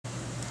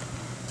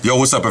Yo,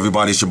 what's up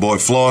everybody? It's your boy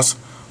Floss.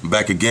 I'm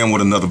back again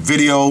with another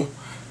video.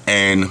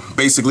 And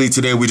basically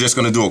today we're just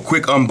going to do a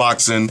quick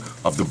unboxing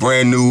of the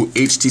brand new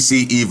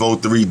HTC EVO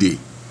 3D.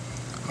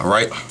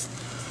 Alright?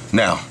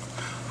 Now,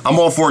 I'm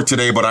off work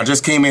today, but I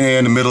just came in here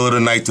in the middle of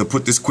the night to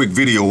put this quick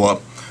video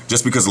up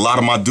just because a lot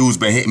of my dudes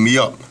been hitting me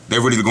up.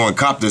 They're ready to go and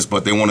cop this,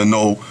 but they want to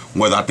know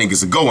whether I think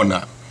it's a go or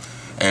not.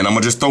 And I'm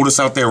going to just throw this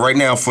out there right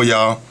now for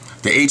y'all.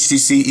 The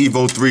HTC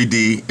EVO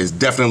 3D is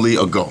definitely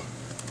a go.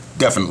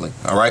 Definitely.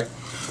 Alright?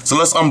 So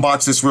let's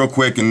unbox this real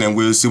quick and then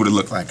we'll see what it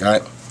looks like,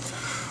 alright?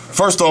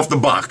 First off the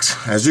box,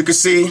 as you can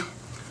see,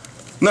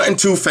 nothing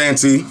too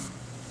fancy,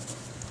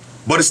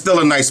 but it's still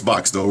a nice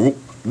box though.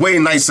 Way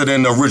nicer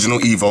than the original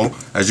EVO,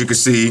 as you can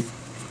see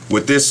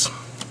with this,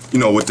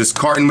 with this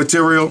carton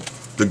material,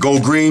 the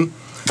gold green.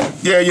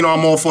 Yeah,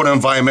 I'm all for the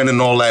environment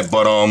and all that,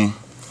 but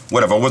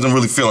whatever, I wasn't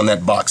really feeling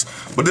that box.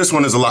 But this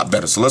one is a lot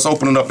better, so let's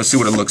open it up and see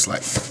what it looks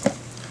like.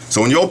 So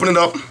when you open it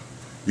up,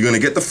 you're gonna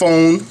get the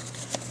phone.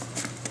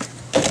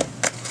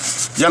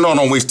 Y'all know I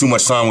don't waste too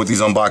much time with these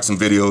unboxing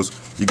videos.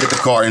 You get the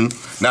carton.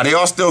 Now they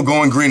are still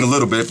going green a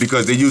little bit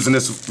because they're using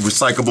this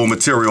recyclable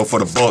material for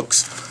the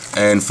books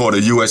and for the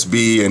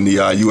USB and the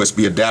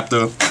USB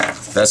adapter.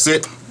 That's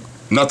it.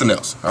 Nothing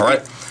else. All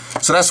right.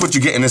 So that's what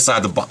you're getting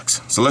inside the box.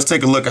 So let's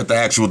take a look at the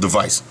actual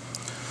device.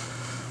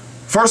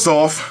 First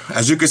off,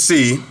 as you can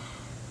see,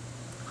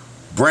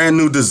 brand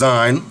new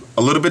design,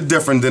 a little bit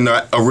different than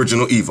the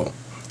original EVO.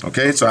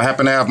 Okay, so I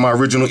happen to have my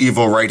original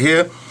EVO right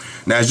here.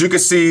 Now, as you can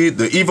see,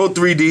 the EVO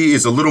 3D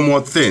is a little more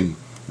thin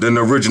than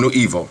the original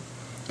EVO.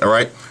 All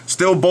right,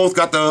 still both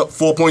got the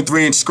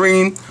 4.3-inch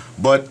screen,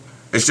 but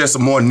it's just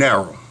more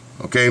narrow.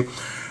 Okay.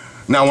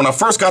 Now, when I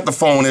first got the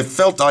phone, it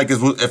felt like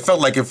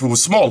if it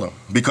was smaller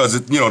because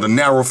the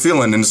narrow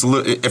feeling, and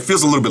it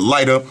feels a little bit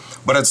lighter.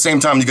 But at the same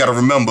time, you got to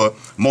remember,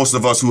 most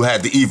of us who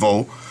had the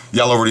EVO,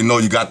 y'all already know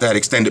you got that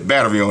extended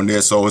battery on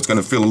there, so it's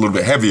gonna feel a little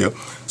bit heavier.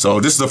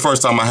 So this is the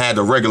first time I had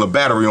the regular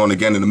battery on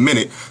again in a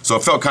minute, so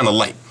it felt kind of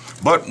light.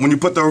 But when you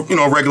put the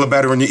regular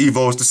battery in your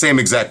EVO, it's the same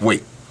exact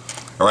weight.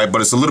 All right,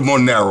 but it's a little more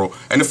narrow,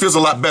 and it feels a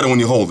lot better when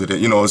you hold it.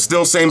 It's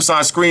still same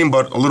size screen,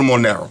 but a little more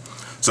narrow.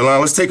 So now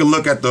let's take a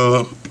look at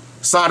the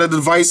side of the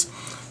device.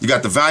 You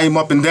got the volume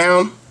up and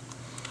down.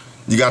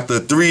 You got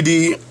the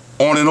 3D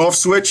on and off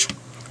switch,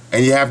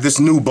 and you have this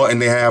new button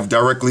they have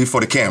directly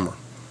for the camera.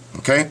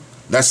 Okay,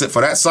 that's it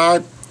for that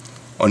side.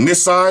 On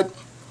this side,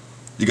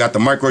 you got the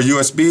micro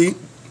USB.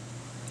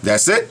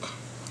 That's it.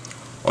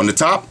 On the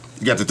top,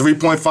 you got the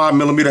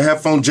 3.5mm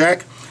headphone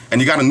jack, and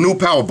you got a new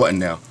power button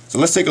now. So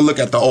let's take a look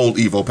at the old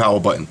EVO power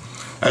button.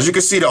 As you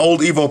can see, the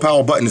old EVO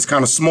power button is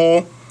kind of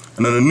small,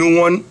 and then the new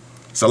one,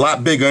 it's a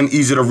lot bigger and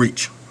easier to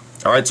reach.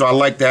 All right, so I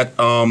like that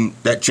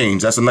that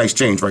change. That's a nice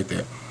change right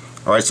there.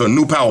 All right, so a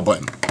new power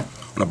button.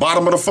 On the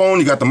bottom of the phone,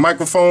 you got the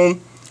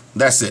microphone.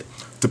 That's it.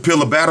 To peel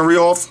the battery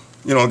off,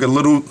 get a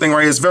little thing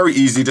right here. It's very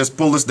easy. Just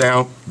pull this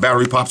down.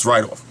 Battery pops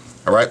right off.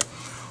 All right.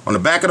 On the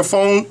back of the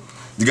phone,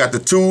 you got the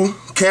two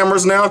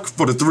cameras now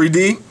for the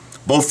 3D,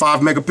 both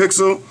 5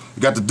 megapixel.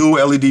 You got the dual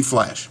LED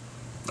flash.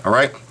 All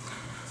right.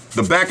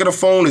 The back of the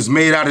phone is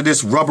made out of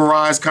this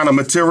rubberized kind of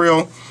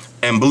material,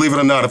 and believe it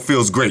or not, it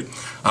feels great.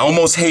 I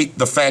almost hate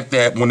the fact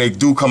that when they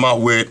do come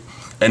out with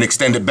an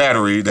extended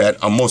battery that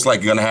I'm most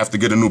likely gonna have to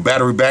get a new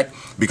battery back,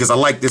 because I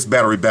like this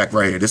battery back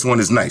right here. This one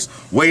is nice.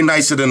 Way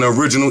nicer than the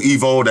original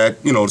EVO,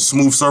 that, the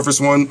smooth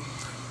surface one.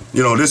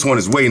 This one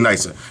is way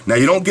nicer. Now,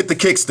 you don't get the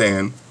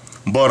kickstand,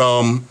 but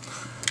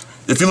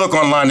if you look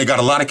online, they got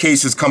a lot of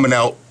cases coming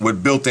out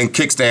with built-in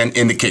kickstand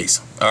in the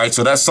case. All right,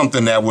 so that's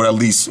something that would at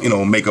least,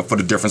 make up for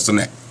the difference in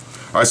that.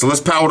 All right, so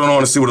let's power it on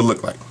and see what it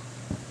looks like.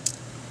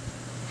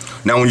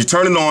 Now, when you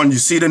turn it on, you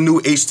see the new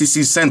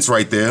HTC Sense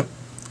right there.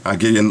 I'll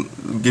give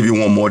you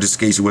one more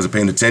just in case you wasn't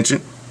paying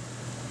attention.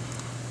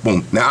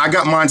 Boom. Now, I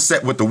got mine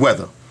set with the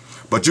weather,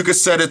 but you can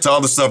set it to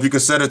other stuff. You can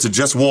set it to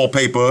just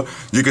wallpaper.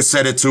 You can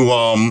set it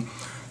to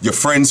your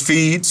friend's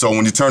feed. So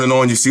when you turn it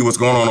on, you see what's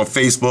going on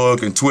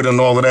Facebook and Twitter and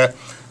all of that.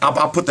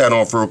 I'll put that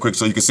on for real quick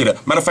so you can see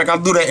that. Matter of fact, I'll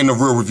do that in the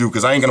real review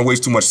because I ain't going to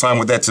waste too much time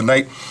with that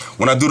tonight.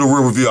 When I do the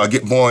real review, I'll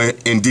get more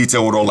in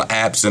detail with all the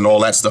apps and all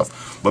that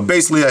stuff. But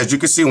basically, as you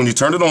can see, when you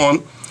turn it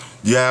on,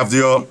 you have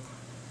the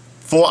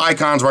 4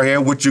 icons right here,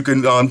 which you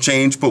can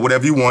change, put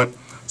whatever you want.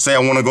 Say I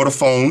want to go to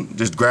phone,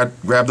 just grab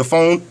the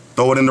phone,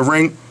 throw it in the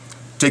ring,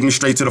 take me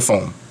straight to the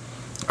phone.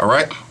 All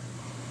right?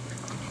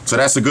 So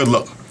that's a good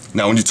look.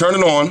 Now, when you turn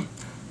it on,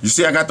 you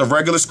see I got the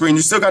regular screen.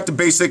 You still got the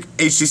basic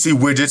HTC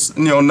widgets,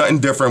 nothing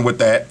different with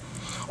that.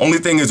 Only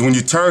thing is when you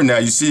turn now,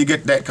 you see you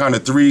get that kind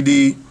of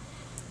 3D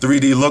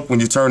look when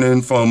you turn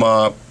in from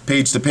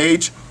page to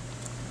page,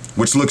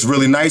 which looks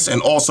really nice.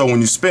 And also when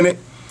you spin it,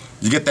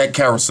 you get that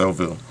carousel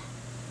view.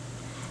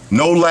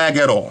 No lag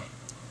at all.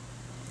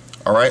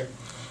 All right?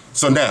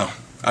 So now,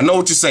 I know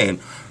what you're saying.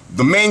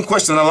 The main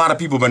question a lot of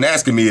people have been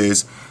asking me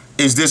is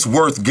this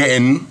worth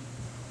getting,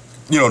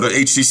 the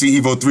HTC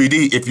EVO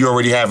 3D if you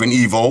already have an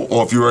EVO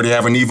or if you already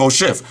have an EVO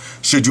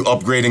Shift? Should you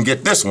upgrade and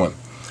get this one?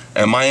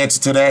 And my answer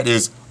to that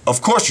is,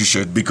 of course you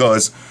should,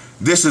 because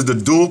this is the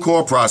dual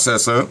core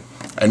processor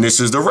and this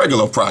is the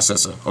regular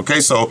processor. Okay,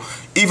 so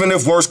even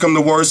if worse come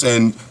to worse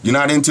and you're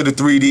not into the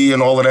 3D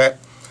and all of that,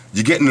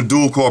 you're getting a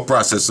dual core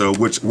processor,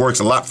 which works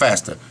a lot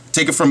faster.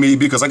 Take it from me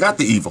because I got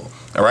the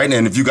EVO, all right?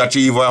 And if you got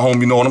your EVO at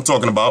home, you know what I'm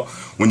talking about.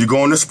 When you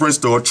go in the Sprint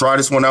store, try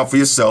this one out for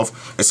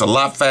yourself. It's a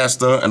lot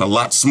faster and a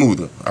lot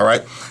smoother, all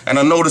right? And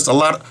I noticed a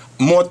lot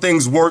more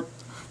things work.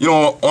 You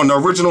know, on the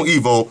original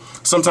EVO,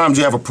 sometimes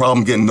you have a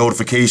problem getting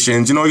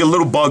notifications. You know, your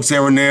little bugs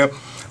here and there.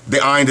 They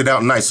ironed it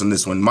out nice on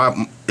this one.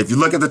 If you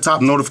look at the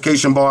top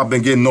notification bar, I've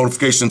been getting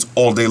notifications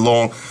all day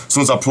long. As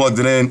soon as I plugged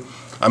it in,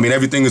 I mean,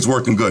 everything is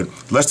working good.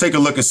 Let's take a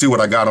look and see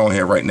what I got on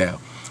here right now.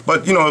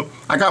 But, you know,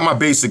 I got my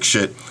basic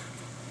shit.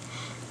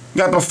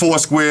 Got my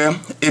Foursquare.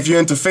 If you're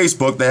into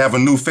Facebook, they have a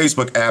new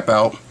Facebook app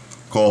out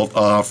called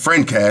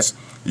Friendcast.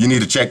 You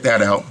need to check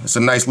that out. It's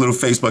a nice little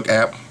Facebook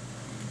app.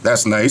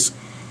 That's nice.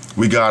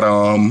 We got,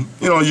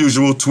 you know,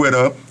 usual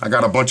Twitter. I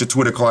got a bunch of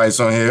Twitter clients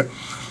on here.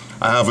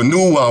 I have a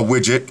new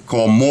widget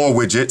called More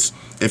Widgets.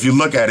 If you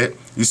look at it,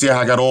 you see how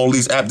I got all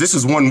these apps. This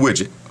is one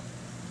widget.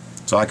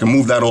 So I can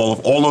move that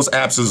all those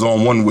apps is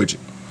on one widget.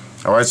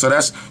 All right, so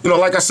that's, you know,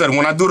 like I said,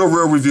 when I do the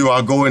real review,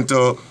 I'll go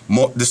into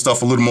this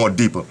stuff a little more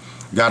deeper.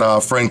 Got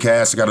a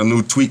Friendcast, got a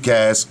new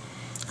Tweetcast,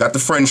 got the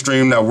Friend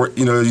Stream. Now,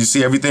 you know, you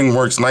see everything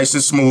works nice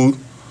and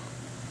smooth.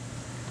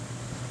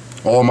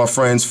 All my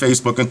friends,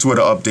 Facebook and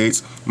Twitter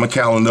updates, my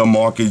calendar,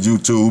 market,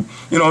 YouTube,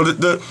 you know,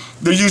 the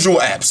usual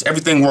apps.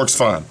 Everything works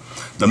fine.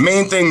 The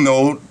main thing,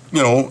 though,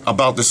 you know,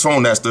 about this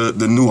phone, that's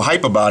the new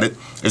hype about it,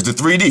 is the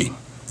 3D.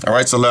 All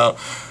right, so now,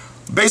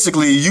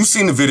 basically, you've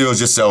seen the videos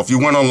yourself. You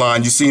went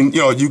online, you've seen, you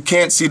know, you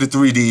can't see the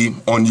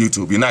 3D on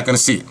YouTube. You're not going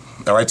to see it.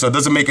 All right, so it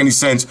doesn't make any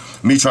sense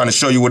me trying to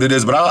show you what it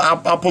is, but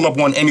I'll pull up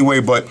one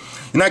anyway, but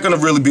you're not going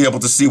to really be able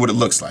to see what it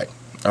looks like.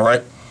 All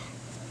right?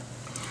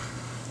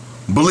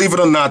 Believe it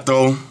or not,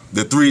 though,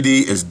 the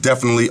 3D is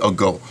definitely a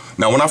go.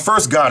 Now, when I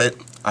first got it,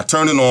 I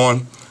turned it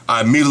on.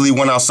 I immediately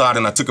went outside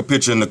and I took a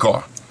picture in the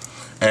car.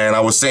 And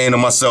I was saying to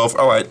myself,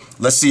 all right,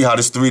 let's see how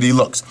this 3D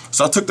looks.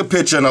 So I took the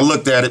picture and I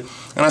looked at it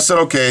and I said,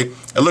 okay,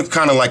 it looked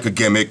kind of like a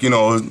gimmick, you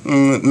know,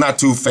 not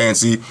too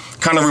fancy.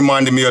 Kind of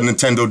reminded me of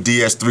Nintendo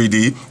DS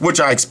 3D, which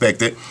I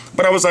expected.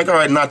 But I was like, all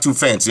right, not too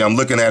fancy. I'm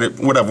looking at it,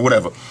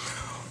 whatever.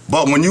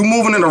 But when you're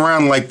moving it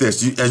around like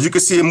this, as you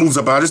can see, it moves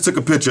up. I just took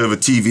a picture of a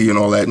TV and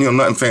all that, you know,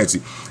 nothing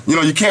fancy. You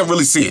know, you can't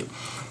really see it.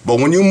 But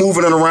when you're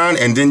moving it around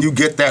and then you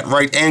get that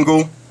right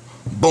angle,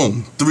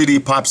 boom,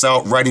 3D pops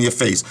out right in your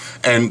face.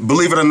 And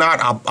believe it or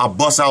not, I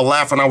bust out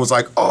laughing. I was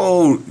like,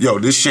 oh, yo,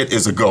 this shit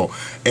is a go.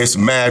 It's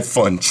mad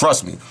fun,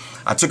 trust me.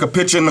 I took a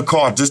picture in the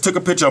car, just took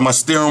a picture of my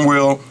steering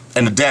wheel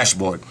and the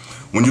dashboard.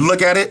 When you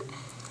look at it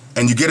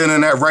and you get it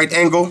in that right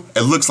angle,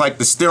 it looks like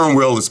the steering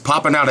wheel is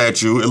popping out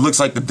at you. It looks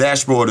like the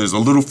dashboard is a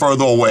little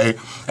further away.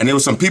 And there were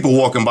some people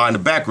walking by in the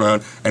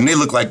background and they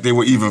looked like they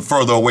were even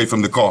further away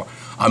from the car.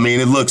 I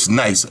mean, it looks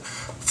nice.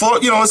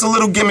 You know, it's a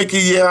little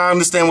gimmicky. Yeah, I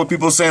understand what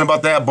people are saying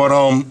about that, but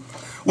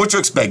what you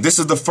expect? This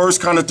is the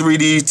first kind of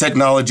 3D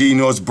technology. You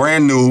know, it's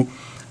brand new,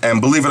 and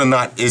believe it or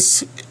not,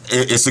 it's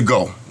a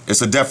go.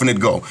 It's a definite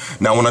go.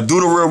 Now, when I do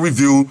the real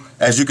review,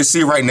 as you can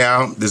see right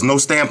now, there's no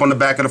stamp on the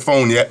back of the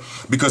phone yet,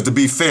 because to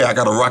be fair, I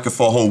got to rock it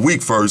for a whole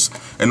week first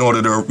in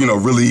order to, you know,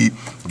 really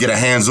get a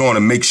hands-on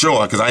and make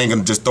sure, because I ain't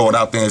gonna just throw it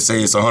out there and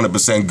say it's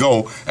 100%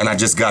 go, and I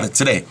just got it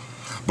today.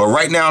 But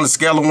right now, on the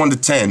scale of 1 to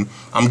 10,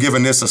 I'm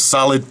giving this a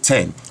solid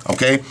 10,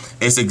 okay?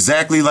 It's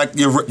exactly like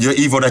your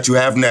EVO that you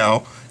have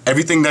now.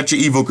 Everything that your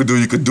EVO could do,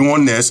 you could do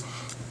on this,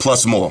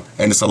 plus more.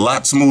 And it's a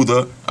lot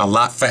smoother, a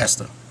lot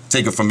faster.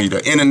 Take it from me.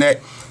 The internet,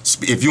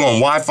 if you're on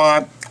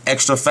Wi-Fi,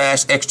 extra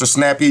fast, extra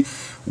snappy,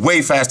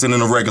 way faster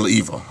than a regular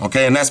EVO,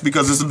 okay? And that's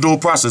because it's a dual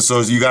processor, so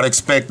you gotta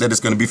expect that it's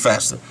gonna be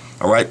faster,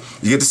 all right?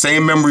 You get the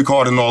same memory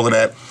card and all of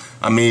that.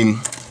 I mean,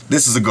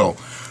 this is a go.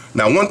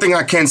 Now, one thing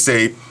I can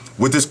say,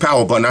 with this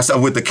power button, I said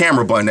with the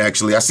camera button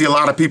actually, I see a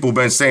lot of people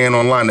been saying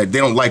online that they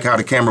don't like how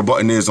the camera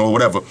button is or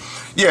whatever.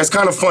 Yeah, it's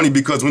kind of funny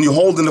because when you're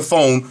holding the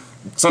phone,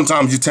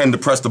 sometimes you tend to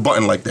press the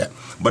button like that.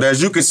 But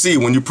as you can see,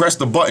 when you press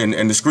the button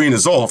and the screen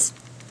is off,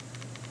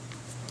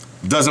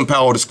 doesn't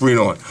power the screen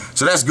on.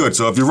 So that's good.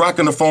 So if you're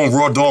rocking the phone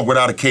raw dog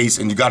without a case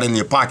and you got it in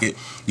your pocket,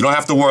 you don't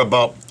have to worry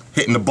about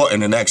hitting the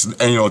button and actually,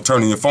 you know,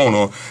 turning your phone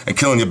on and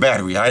killing your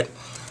battery, all right?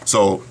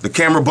 So the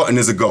camera button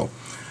is a go.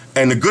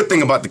 And the good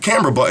thing about the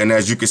camera button,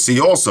 as you can see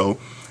also,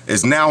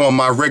 is now on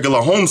my regular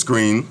home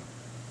screen,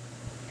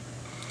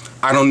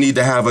 I don't need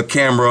to have a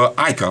camera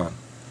icon.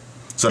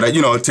 So that,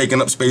 you know,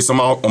 taking up space on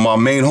my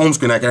main home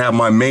screen, I can have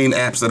my main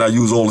apps that I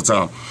use all the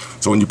time.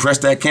 So when you press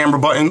that camera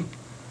button,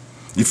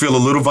 you feel a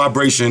little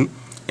vibration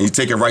and you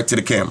take it right to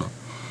the camera.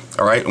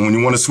 All right, and when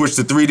you want to switch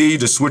to 3D,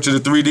 just switch it to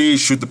 3D,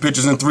 shoot the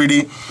pictures in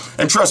 3D.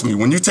 And trust me,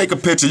 when you take a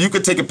picture, you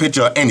could take a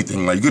picture of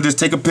anything. Like, you could just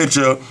take a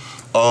picture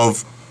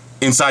of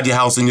inside your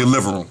house in your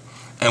living room.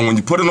 And when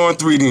you put it on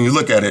 3D and you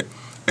look at it,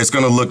 it's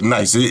gonna look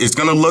nice. It's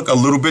gonna look a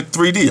little bit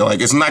 3D. Like,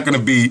 it's not gonna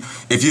be,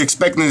 if you're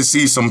expecting to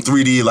see some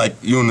 3D like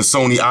you in the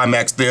Sony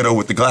IMAX theater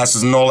with the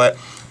glasses and all that,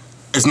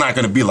 it's not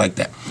gonna be like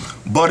that.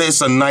 But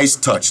it's a nice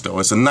touch though.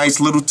 It's a nice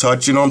little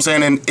touch, you know what I'm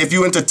saying? And if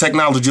you're into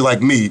technology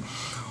like me,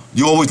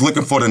 you're always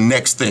looking for the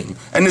next thing.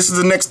 And this is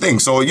the next thing.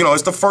 So, you know,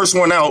 it's the first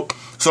one out.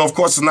 So, of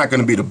course, it's not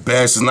going to be the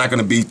best. It's not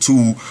going to be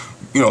too,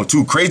 you know,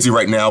 too crazy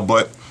right now.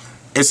 But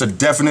it's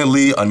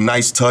definitely a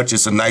nice touch.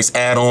 It's a nice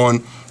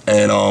add-on.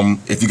 And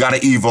if you got an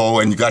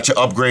EVO and you got your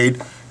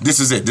upgrade, this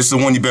is it. This is the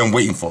one you've been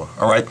waiting for,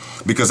 all right?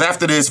 Because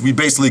after this, we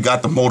basically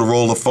got the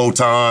Motorola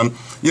Photon.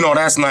 You know,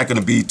 that's not going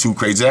to be too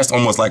crazy. That's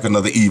almost like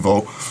another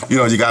EVO. You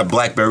know, you got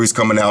Blackberries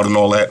coming out and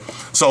all that.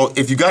 So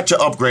if you got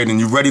your upgrade and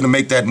you're ready to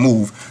make that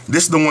move,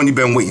 this is the one you've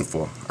been waiting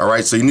for, all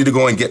right? So you need to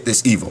go and get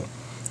this EVO,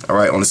 all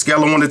right? On a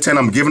scale of 1 to 10,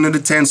 I'm giving it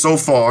a 10 so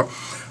far.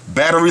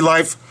 Battery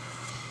life,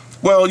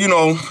 well, you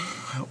know,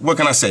 what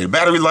can I say?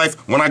 Battery life,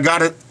 when I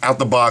got it out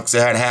the box, it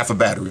had half a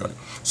battery on it.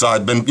 So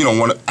I've been, you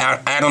know,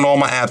 adding all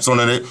my apps on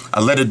it.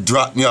 I let it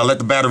drop, you know, I let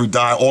the battery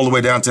die all the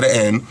way down to the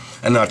end,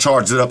 and I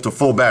charged it up to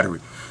full battery.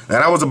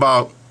 Now that was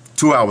about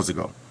 2 hours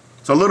ago.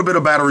 So a little bit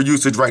of battery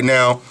usage right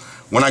now.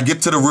 When I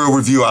get to the real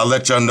review, I'll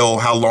let y'all know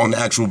how long the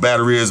actual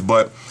battery is,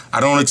 but I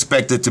don't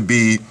expect it to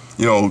be,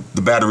 you know,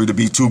 the battery to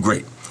be too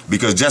great.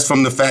 Because just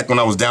from the fact when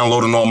I was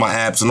downloading all my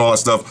apps and all that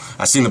stuff,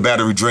 I seen the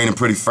battery draining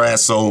pretty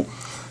fast, so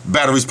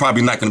battery's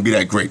probably not going to be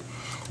that great.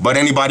 But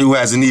anybody who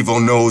has an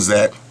EVO knows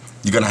that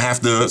you're going to have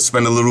to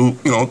spend a little,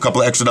 you know, a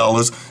couple of extra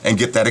dollars and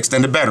get that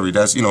extended battery.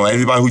 That's, you know,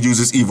 anybody who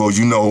uses EVOs,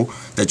 you know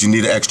that you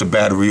need an extra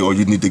battery, or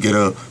you need to get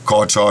a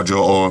car charger,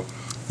 or,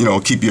 you know,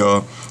 keep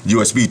your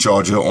USB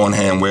charger on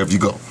hand wherever you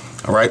go.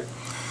 All right?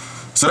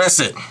 So that's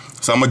it.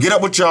 So I'm going to get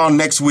up with y'all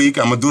next week.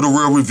 I'm going to do the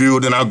real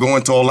review. Then I'll go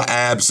into all the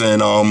apps,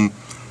 and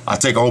I'll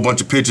take a whole bunch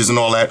of pictures and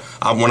all that.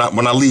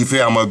 When I leave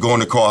here, I'm going to go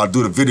in the car. I'll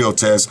do the video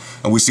test,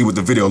 and we see what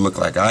the video look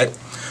like, all right?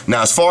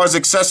 Now, as far as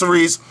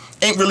accessories,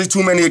 ain't really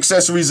too many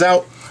accessories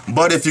out.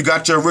 But if you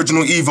got your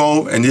original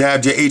EVO and you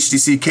have your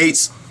HTC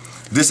case,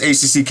 this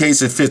HTC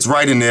case, it fits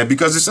right in there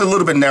because it's a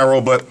little bit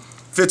narrow, but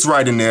fits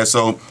right in there.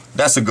 So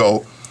that's a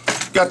go.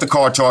 Got the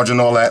car charger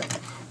and all that.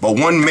 But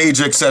one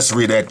major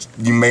accessory that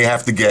you may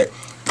have to get,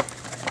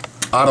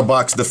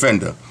 out-of-box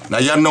Defender. Now,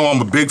 y'all know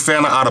I'm a big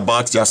fan of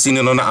out-of-box. Y'all seen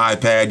it on the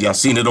iPad. Y'all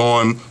seen it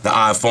on the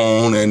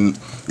iPhone. And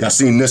y'all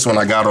seen this one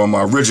I got on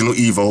my original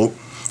EVO.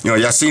 You know,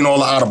 y'all seen all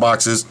the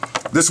out-of-boxes.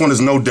 This one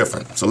is no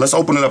different. So let's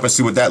open it up and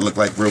see what that look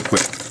like real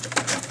quick.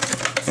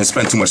 And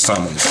spend too much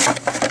time on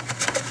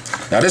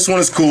this. Now this one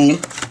is cool.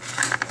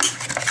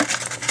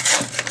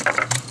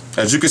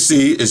 As you can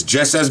see, it's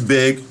just as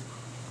big,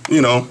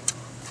 you know,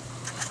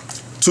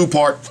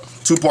 two-part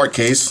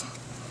case.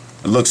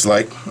 It looks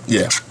like,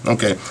 yeah,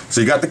 okay.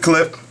 So you got the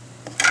clip,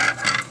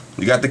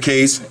 you got the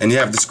case, and you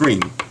have the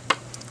screen.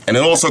 And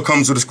it also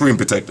comes with a screen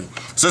protector.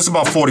 So it's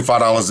about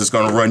 $45 it's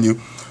gonna run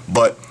you.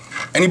 But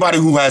anybody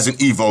who has an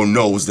EVO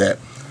knows that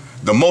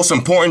the most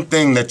important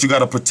thing that you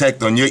gotta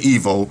protect on your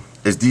EVO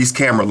is these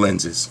camera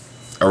lenses,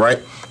 all right?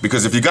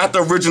 Because if you got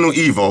the original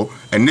EVO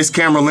and this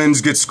camera lens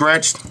gets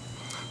scratched,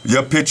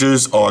 your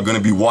pictures are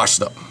gonna be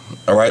washed up,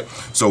 all right?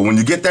 So when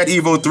you get that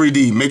EVO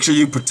 3D, make sure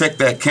you protect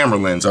that camera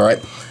lens, all right?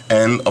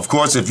 And of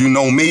course, if you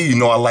know me, you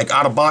know I like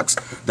out of box.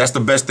 That's the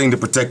best thing to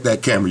protect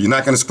that camera. You're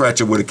not gonna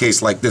scratch it with a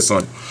case like this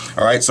on it,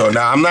 all right? So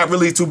now I'm not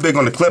really too big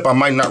on the clip. I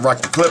might not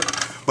rock the clip,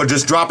 but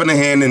just drop in the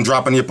hand and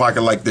drop in your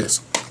pocket like this,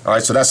 all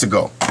right? So that's a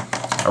go,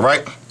 all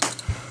right?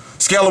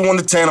 Scale of 1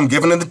 to 10, I'm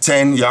giving it a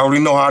 10. Y'all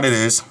already know how it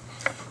is.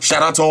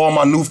 Shout out to all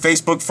my new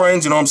Facebook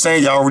friends, you know what I'm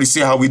saying? Y'all already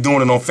see how we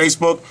doing it on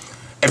Facebook.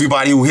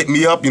 Everybody who hit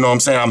me up, you know what I'm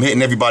saying? I'm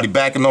hitting everybody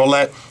back and all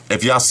that.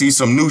 If y'all see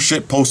some new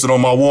shit posted on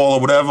my wall or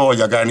whatever, or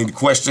y'all got any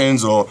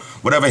questions or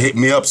whatever, hit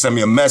me up, send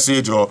me a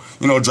message, or,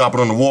 you know, drop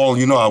it on the wall.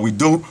 You know how we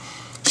do.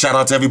 Shout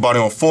out to everybody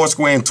on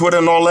Foursquare and Twitter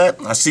and all that.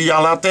 I see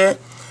y'all out there,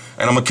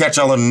 and I'm going to catch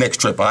y'all on the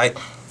next trip, all right?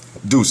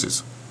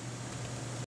 Deuces.